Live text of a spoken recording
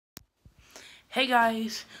Hey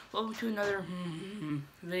guys, welcome to another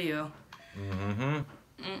video. And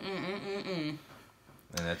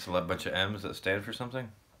that's a bunch of M's that stand for something?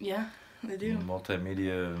 Yeah, they do.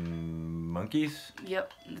 Multimedia monkeys?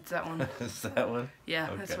 Yep, it's that one. Is that one?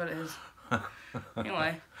 Yeah, Okay. that's what it is.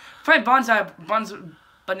 Anyway, play Bonanza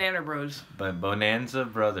Bros. By Bonanza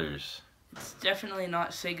Brothers. It's definitely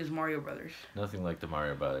not Sega's Mario Brothers. Nothing like the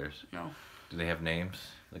Mario Brothers. No. Do they have names?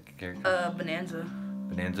 Like a character? Bonanza.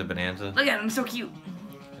 Bonanza? Look at him, so cute.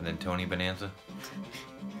 And then Tony Bonanza?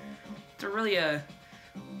 It's a really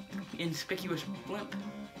inconspicuous blimp.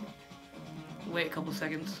 Wait a couple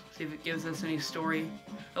seconds, see if it gives us any story.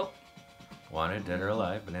 Oh. Wanted, dead or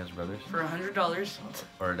alive, Bonanza Brothers. For $100.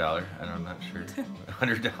 Or $1, I'm not sure.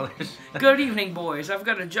 $100. Good evening, boys. I've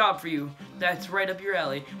got a job for you. That's right up your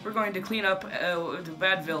alley. We're going to clean up the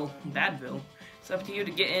Badville. It's up to you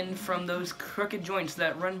to get in from those crooked joints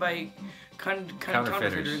that run by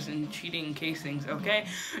counterfeiters and cheating casings. Okay,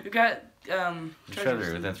 we got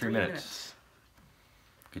treasure within 3 minutes.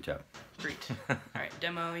 Good job. Great. All right,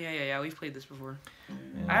 demo. Yeah. We've played this before.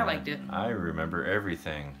 Yeah, I liked it. I remember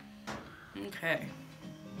everything. Okay.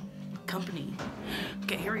 Company.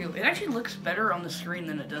 Okay, here we go. It actually looks better on the screen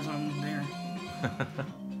than it does on there.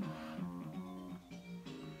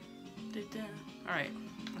 Alright.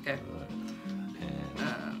 Okay.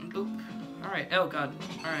 Boop. Alright. Oh, God.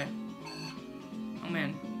 Alright. Oh,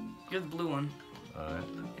 man. You're the blue one. Alright.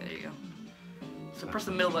 Yeah, there you go. So press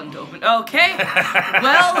the middle button to open. Okay!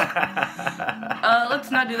 Well, let's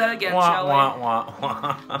not do that again, shall we?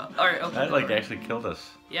 Alright, okay. That, actually killed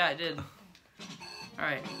us. Yeah, it did.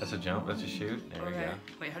 Alright. That's a jump. That's a shoot. There we go.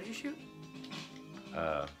 Wait, how did you shoot?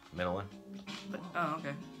 Middle one. Oh,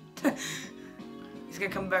 okay. He's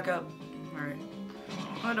gonna come back up. Alright.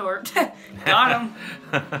 Open the door. Got him!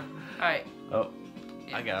 Alright. Oh,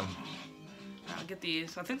 yeah. I got him. I'll get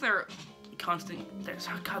these. I think they're constant.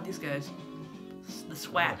 Oh, God, these guys. The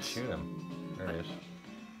swats. Oh, shoot him. There he is.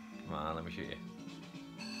 Come on, let me shoot you.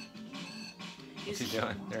 What's he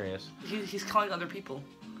doing? There he is. He's calling other people.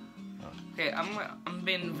 Oh. Okay, I'm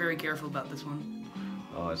being very careful about this one.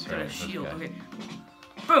 Oh, that's got right. a shield. Okay.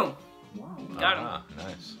 Boom. Got him.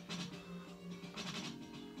 Nice.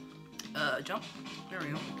 Jump. There we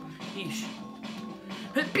go. Yeesh.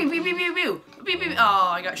 Beep beep beep beep beep beep beep. Oh,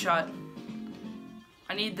 I got shot.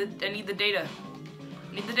 I need the data.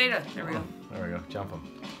 I need the data. There we go. There we go. Jump him.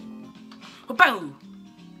 Oh, boom.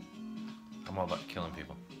 I'm all about killing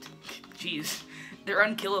people. Jeez, they're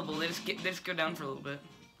unkillable. They just go down for a little bit.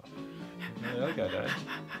 Yeah, that guy died.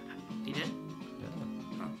 He did? Yeah.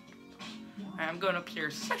 Oh. Alright, I'm going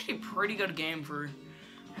upstairs. It's actually a pretty good game for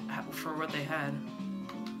what they had.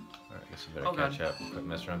 Alright, guess we better catch up. Quit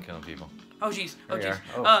messing around killing people. Oh jeez. Oh jeez.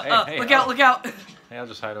 Hey, look out! Look out! Hey, I'll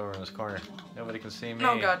just hide over in this corner. Nobody can see me.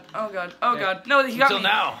 Oh god! Oh god! Oh god! No, he got me. Until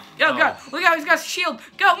now. Oh god! Look out! He's got a shield.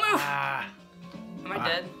 Go move! Am I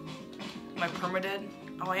dead? Am I perma-dead?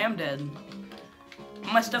 Oh, I am dead.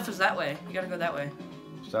 My stuff is that way. You gotta go that way.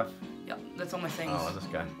 Stuff? Yep, that's all my things. Oh, this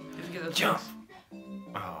guy. You get those Jump! things.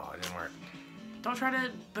 Oh, it didn't work. Don't try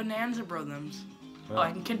to Bonanza Bro them. Well,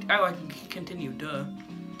 I can continue. Duh.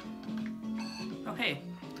 Oh hey.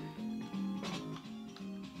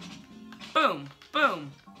 Boom! Boom!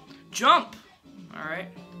 Jump! All right.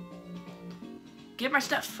 Get my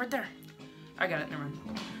stuff right there. I got it. Never mind.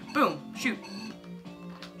 Boom! Shoot!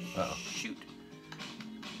 Uh-oh. Shoot!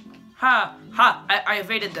 Ha! Ha! I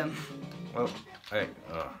evaded them. Oh, hey,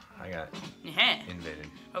 I got invaded.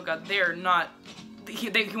 Oh god, they're not.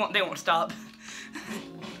 They won't stop.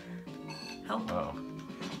 Help! Uh-oh.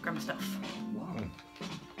 Grab my stuff.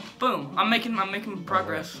 Boom! I'm making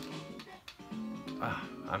progress.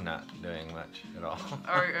 I'm not doing much at all.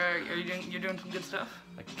 Are you doing some good stuff?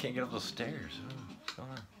 I can't get up those stairs. Oh, what's going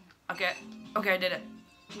on? Okay, I did it.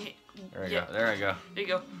 There I go. There I go. There you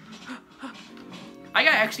go. I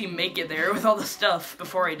gotta actually make it there with all the stuff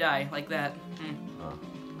before I die, like that. Oh,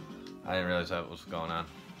 I didn't realize that was going on.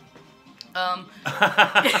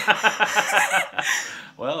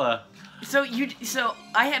 Well, So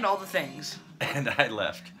I had all the things. And I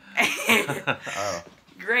left. Oh.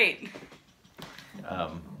 Great.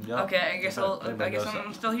 Yeah, okay, I guess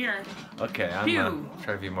I'm still here. Okay, I'm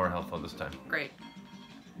trying to be more helpful this time. Great.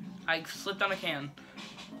 I slipped on a can.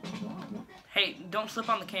 Hey, don't slip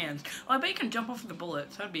on the cans. Oh, I bet you can jump off the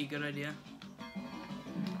bullets. That'd be a good idea.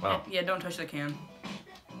 Well. Yeah, don't touch the can.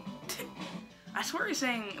 I swear he's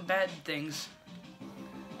saying bad things.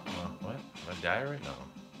 What? Am I die right now?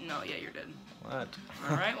 No, yeah, you're dead. What?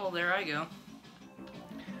 Alright, well, there I go.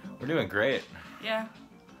 We're doing great. Yeah.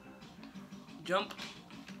 Jump.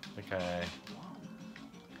 Okay.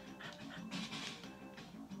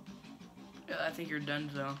 I think you're done,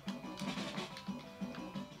 though.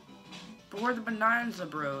 But we're the Bonanza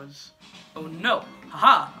Bros. Oh no!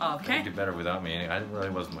 Haha! Okay. You do better without me. I really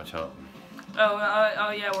wasn't much help.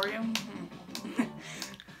 Oh, yeah, were you?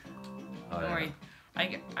 Oh, Don't yeah. worry.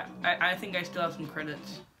 I think I still have some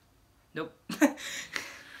credits. Nope.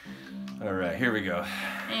 All right, here we go.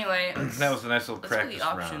 Anyway, That was a nice little let's see what practice the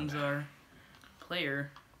options round. are.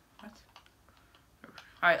 Player. What?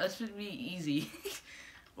 Alright, let's just be easy.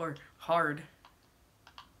 Or hard.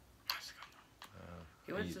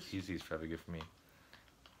 Okay, what's this? Easy's probably good for me.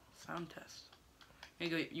 Sound test.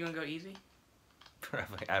 You wanna go easy?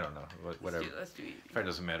 Probably, I don't know. Whatever. Let's do easy. Probably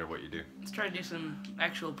doesn't matter what you do. Let's try to do some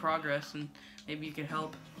actual progress and maybe you can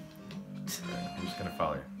help. I'm just gonna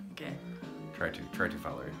follow you. Okay. Try to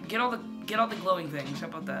follow you. Get all the glowing things. How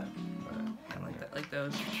about that? I like that, like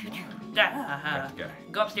those. Ah, Got the guy.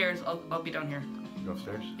 go upstairs. I'll be down here. Go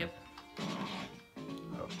upstairs? Yep.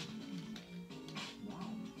 Oh.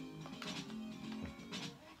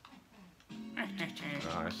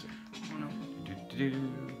 Oh, I see. Oh no. Do-do-do-do.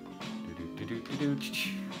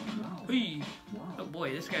 Whee. Oh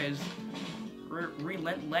boy, this guy is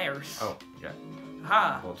relentless. Oh, yeah.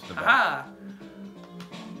 Ha! Hold to the back. Ha!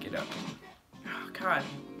 Get up. Oh god.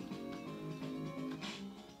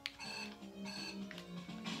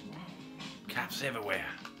 Cops everywhere.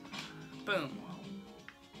 Boom.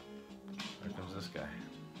 Here comes this guy.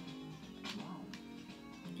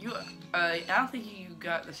 I don't think you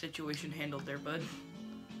got the situation handled there, bud.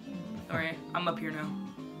 Alright, I'm up here now.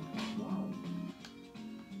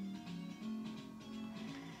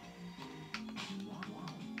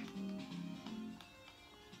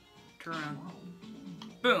 Turn around.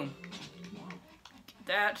 Boom.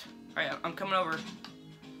 That. Alright, I'm coming over.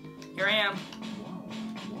 Here I am.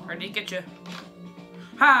 Ready to get you.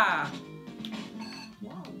 Ha!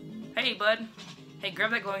 Hey, bud. Hey,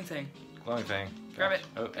 grab that glowing thing. Glowing thing. Grab it.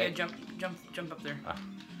 Oh, Yeah, hey. jump up there. Ah.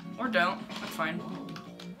 Or don't. That's fine.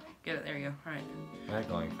 Get it. There you go. All right. That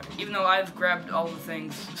glowing thing. Even though I've grabbed all the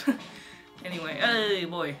things. Anyway, hey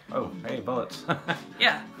boy. Oh, hey, bullets.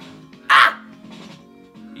 Yeah. Ah!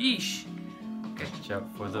 Yeesh. Okay. Watch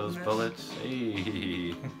out for those Yes. bullets.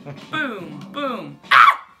 Hey. Boom. Boom.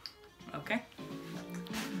 Ah! Okay.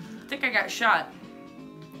 I think I got shot.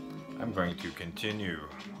 I'm going to continue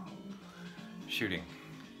shooting.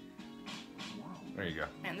 There you go.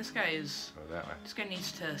 Man, this guy is. Go that way. This guy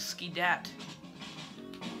needs to ski-dat.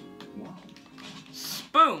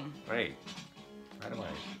 Boom. Wait. Right away.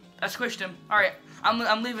 I squished him. All right.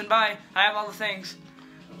 I'm leaving. Bye. I have all the things.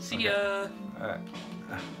 See ya.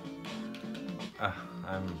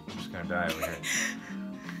 I'm just gonna die over here.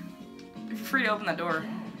 You're free to open that door.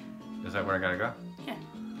 Is that where I gotta go? Yeah.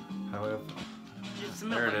 How do It's the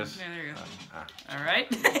There middle it one. is. Yeah, there you go. Ah. All right.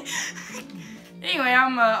 Anyway,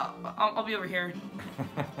 I'll be over here.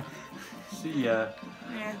 See ya.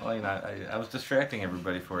 Yeah. Well, you know, I was distracting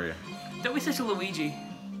everybody for you. Don't be such a Luigi.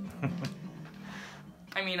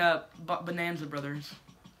 I mean, Bonanza Brothers.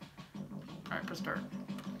 All right, press start.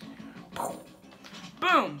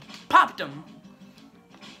 Boom! Popped him.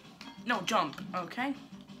 No jump. Okay.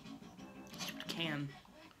 Stupid can.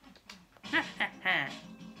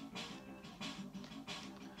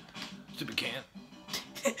 Stupid can.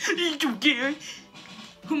 Stupid can.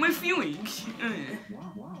 Who am I feeling?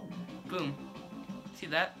 Boom. See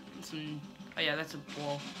that? Oh yeah, that's a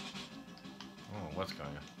ball. Oh, what's going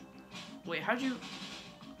on? Wait, how'd you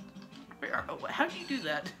do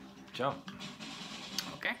that? Jump.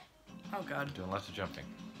 Okay. Oh god. Doing lots of jumping.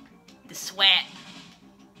 The sweat.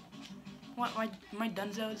 What? Am I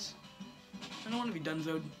dunzos? I don't want to be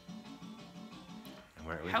dunzoed. And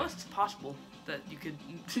where are we? How is it possible that you could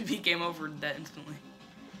be game over that instantly?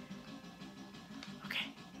 Okay.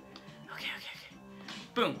 Okay.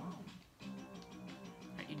 Boom.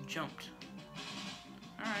 Alright, you jumped.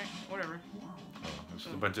 Alright, whatever. Oh,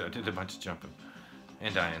 I did a bunch of jumping.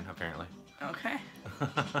 And dying, apparently. Okay.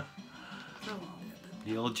 So,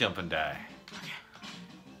 The old jump and die. okay.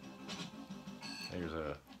 There's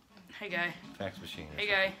a Hey guy. fax machine. or Hey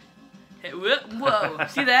guy. Hey, whoa.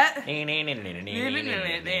 See that?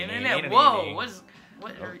 Whoa. What?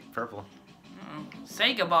 Oh, Are, purple. uh-oh.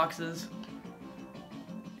 Sega boxes.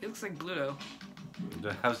 It looks like Bluto.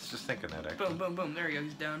 I was just thinking that, actually. Boom, boom, boom. There we go.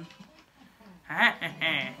 He's down.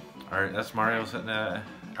 Alright, that's Mario's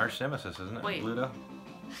arch nemesis, isn't it? Wait. Bluto?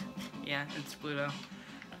 Yeah, it's Bluto.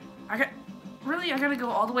 Really? I gotta go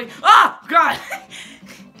all the way. Ah! God!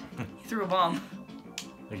 He threw a bomb. I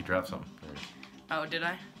think you dropped something. Oh, did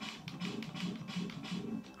I?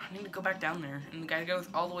 I need to go back down there. And the guy goes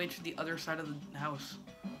all the way to the other side of the house.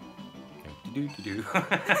 Okay. Do.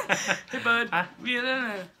 Hey, bud. Ah.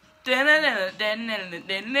 Yeah. I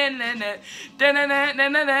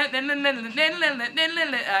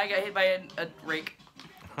got hit by a rake.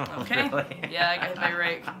 Okay? Really? Yeah, I got hit by a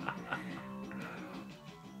rake.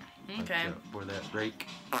 Okay. For that break.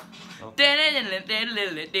 Oh.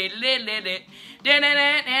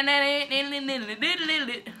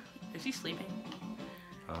 Is he sleeping?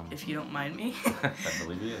 If you don't mind me. I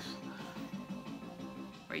believe he is.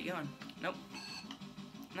 Where are you going? Nope.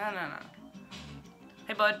 No.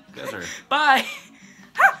 Hey, bud. Yes, sir. Bye.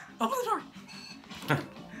 Ha! Open the door.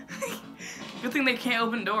 Good thing they can't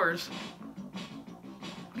open doors.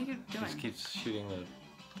 What are you doing? Just keeps shooting the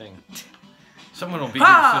thing. Someone will be here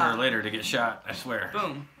sooner or later to get shot. I swear.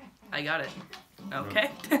 Boom. I got it. Okay.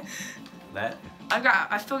 That?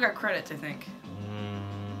 I still got credits, I think.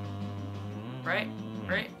 Right?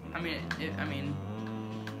 I mean,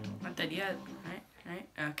 not dead yet. Right?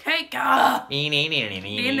 Okay, go! How about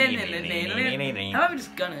we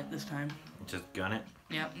just gun it this time? Just gun it?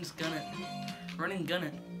 Yeah, just gun it. Run and gun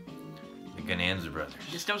it. The Bonanza Brothers.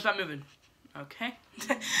 Just don't stop moving. Okay.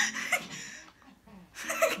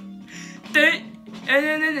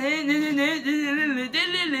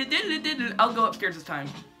 I'll go upstairs this time.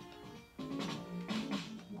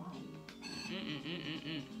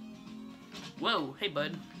 Whoa, hey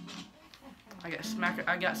bud. I got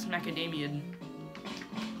smackadamia'd.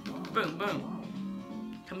 Boom, boom.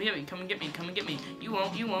 Come and get me. You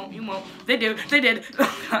won't. They did.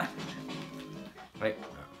 Oh god. Wait.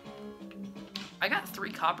 I got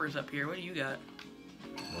 3 coppers up here. What do you got?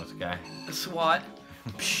 What's the guy? A SWAT.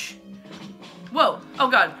 Psh. Whoa! Oh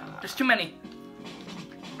god, there's too many.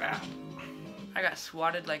 I got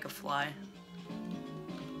swatted like a fly.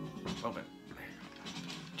 Open.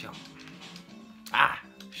 Jump. Ah!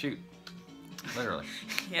 Shoot. Literally.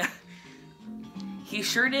 Yeah. He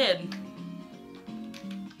sure did.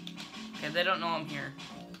 Okay, they don't know I'm here.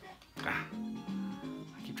 Ah. I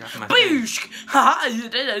keep dropping my Boosh!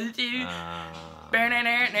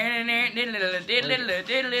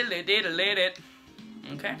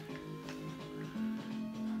 Okay.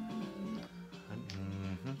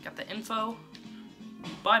 Got the info.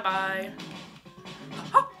 Bye-bye.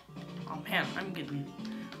 Oh man, I'm getting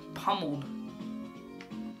pummeled.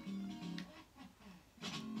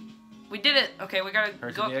 We did it. Okay, we gotta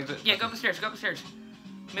go. Yeah, go up the stairs. Go up the stairs.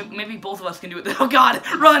 Maybe both of us can do it. Oh God,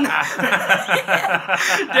 run!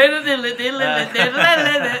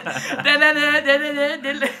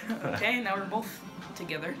 Okay, now we're both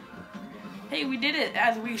together. Hey, we did it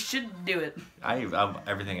as we should do it.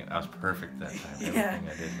 Everything. I was perfect that time. Yeah. Everything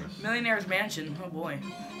I did was. Millionaire's Mansion. Oh boy.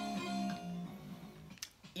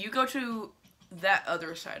 You go to that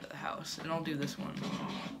other side of the house, and I'll do this one.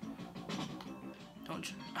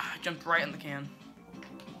 Don't jump right in the can.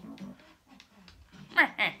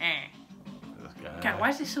 God, why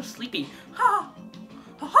is he so sleepy? Ha!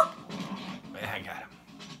 Ha! I got him.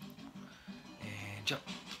 And jump.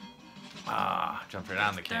 Ah, jumped right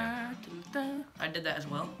on the can. I did that as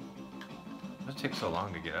well. It takes so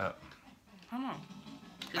long to get up. I don't know.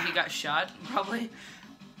 Because he got shot, probably.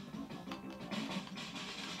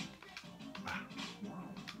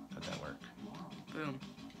 How'd that work? Boom.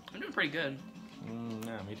 I'm doing pretty good.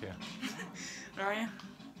 Yeah, me too. Are you?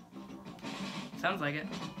 Sounds like it.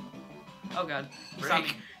 Oh God.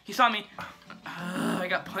 He saw me. I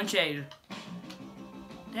got punch-aid.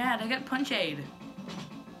 Dad, I got punch-aid.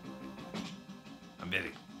 I'm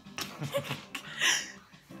busy.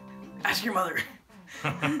 Ask your mother. Oh,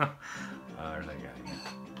 there's that guy again.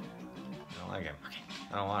 I don't like him. Okay.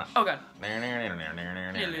 I don't want it. Oh God.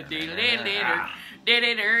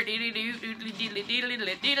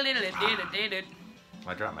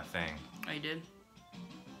 I dropped my thing. Oh, you did?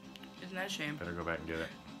 Isn't that a shame? Better go back and get it.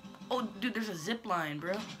 Oh, dude, there's a zip line,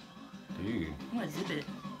 bro. Dude. I'm gonna zip it.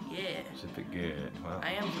 Yeah. Zip it good. Well,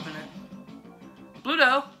 I am zipping it.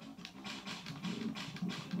 Pluto!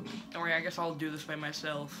 Don't worry, I guess I'll do this by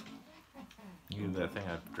myself. you do that thing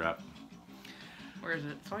I dropped. Where is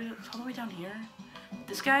it? It's all the way down here.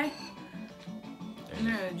 This guy?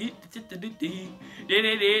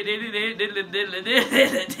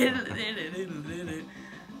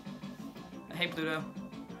 Hey Pluto,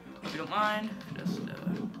 hope you don't mind. Just go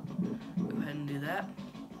ahead and do that.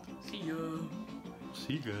 See ya.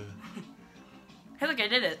 Sega. Hey, look, I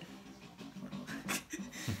did it.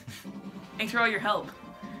 Thanks for all your help.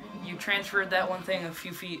 You transferred that one thing a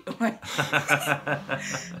few feet away.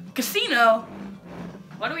 Casino.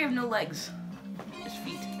 Why do we have no legs? Just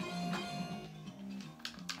feet.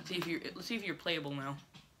 Let's see if you're playable now.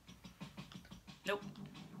 Nope.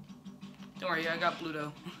 Don't worry, I got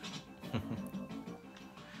Pluto.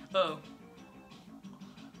 Oh.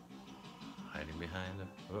 hiding behind the...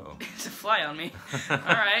 Uh-oh. It's a fly on me.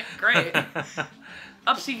 Alright, great.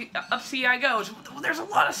 Up C I go. There's a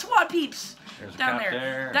lot of SWAT peeps There's down a cop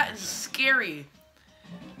there. That is scary.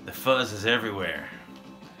 The fuzz is everywhere.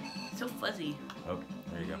 It's so fuzzy. Oh,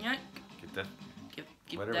 there you go. Yeah. Get that... Get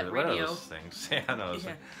Whatever, that what are radio. those things? Yeah, I know.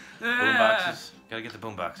 Yeah. Boom boxes. Gotta get the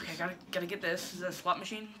boom boxes. Okay, gotta get this. Is that a slot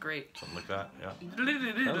machine? Great. Something like that, yeah.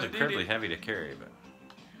 That was incredibly heavy to carry, but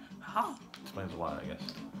Oh. explains a lot, I guess.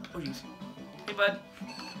 Oh, jeez. Hey, bud.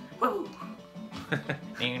 Whoa. Oh,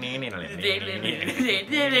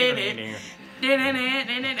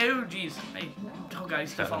 jeez. Hey. Oh, God,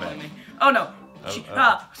 he's still following me. Oh, no. Hey,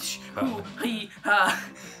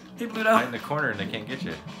 Pluto. Hide in the corner and they can't get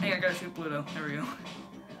you. Hey, I gotta shoot Pluto. There we go.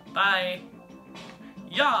 Bye.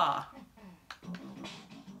 Yeah.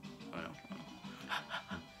 Oh, no.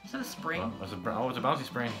 Is that a spring? Oh, it's a bouncy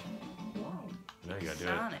spring. You know you gotta do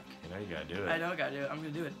Sonic. it. You know you gotta do it. I know I gotta do it. I'm gonna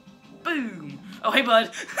do it. Boom. Oh, hey,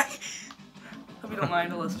 bud. Hope you don't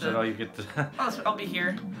mind. Is that all you get to... I'll be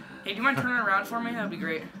here. Hey, do you mind turning around for me? That'd be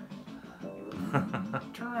great.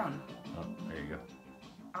 Turn around. Oh, there you go.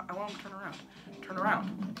 I want him to turn around. Turn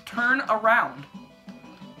around. Turn around.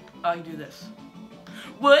 Oh, you do this.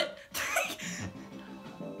 What?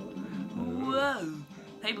 Whoa.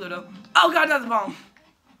 Hey, Pluto. Oh, God, that's a bomb.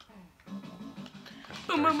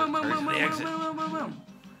 Boom, boom, boom, boom, boom, boom, boom, boom, boom, boom.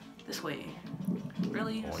 This way.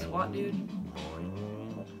 Really? SWAT, dude?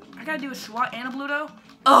 I gotta do a SWAT and a Pluto?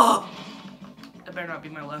 Oh! That better not be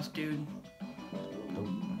my last dude.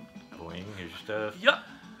 Boing, here's your stuff. Yup.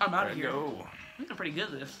 I'm out of here. Go. I'm doing pretty good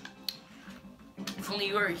at this. If only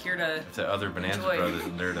you were here to It's the other Bonanza enjoy. Brothers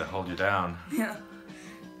in there to hold you down. Yeah.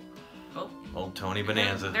 Oh. Old Tony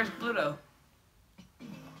Bonanza. There's Pluto.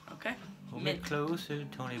 Okay. Hold me closer,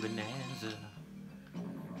 Tony Bonanza.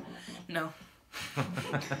 No.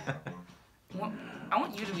 I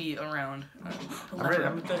want you to be around.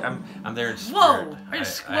 I'm there in spirit. Whoa! I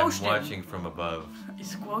just I'm squoshed him. watching from above. You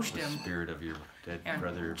squashed The him. spirit of your dead Yeah.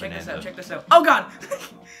 brother Check Bonanza. this out. Check this out. Oh God!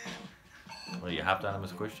 Well, you hopped on him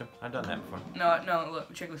and squished him? I've done that before. No.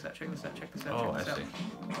 Look. Check this out. Check this out. Check this out. Oh, check this I see. out.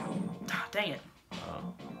 Ah, dang it.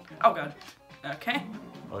 Oh. Oh God. Okay.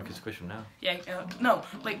 Oh, I can squish him now. Yeah. No.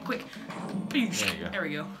 Wait. Quick. There you go. There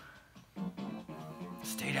we go.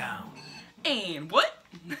 Stay down. And what?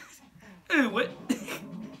 What?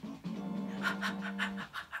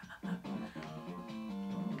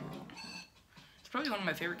 It's probably one of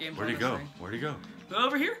my favorite games. Where'd he go? Where'd he go?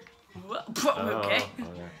 Over here. Okay. Okay.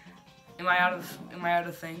 Am I out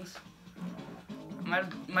of things?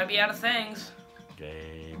 Might be out of things.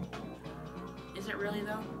 Game. Is it really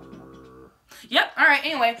though? Yep. All right.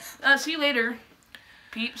 Anyway, see you later,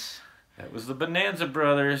 peeps. That was the Bonanza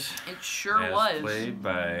Brothers. It sure as was. played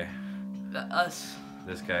by Us.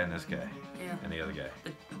 this guy and this guy. Yeah. And the other guy.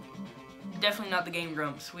 Definitely not the Game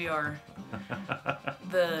Grumps. We are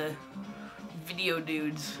the video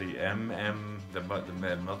dudes. The the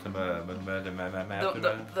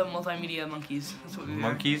multimedia monkeys. That's what we are.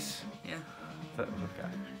 monkeys. Yeah. Okay.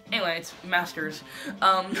 Anyway, it's masters.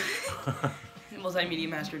 Multimedia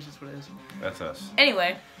masters is what it is. That's us.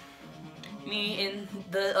 Anyway, me and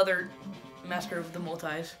the other master of the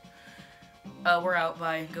multis. We're out.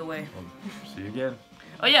 Bye. Go away. Well, see you again.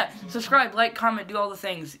 Oh yeah, subscribe, like, comment, do all the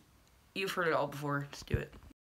things. You've heard it all before. Just do it.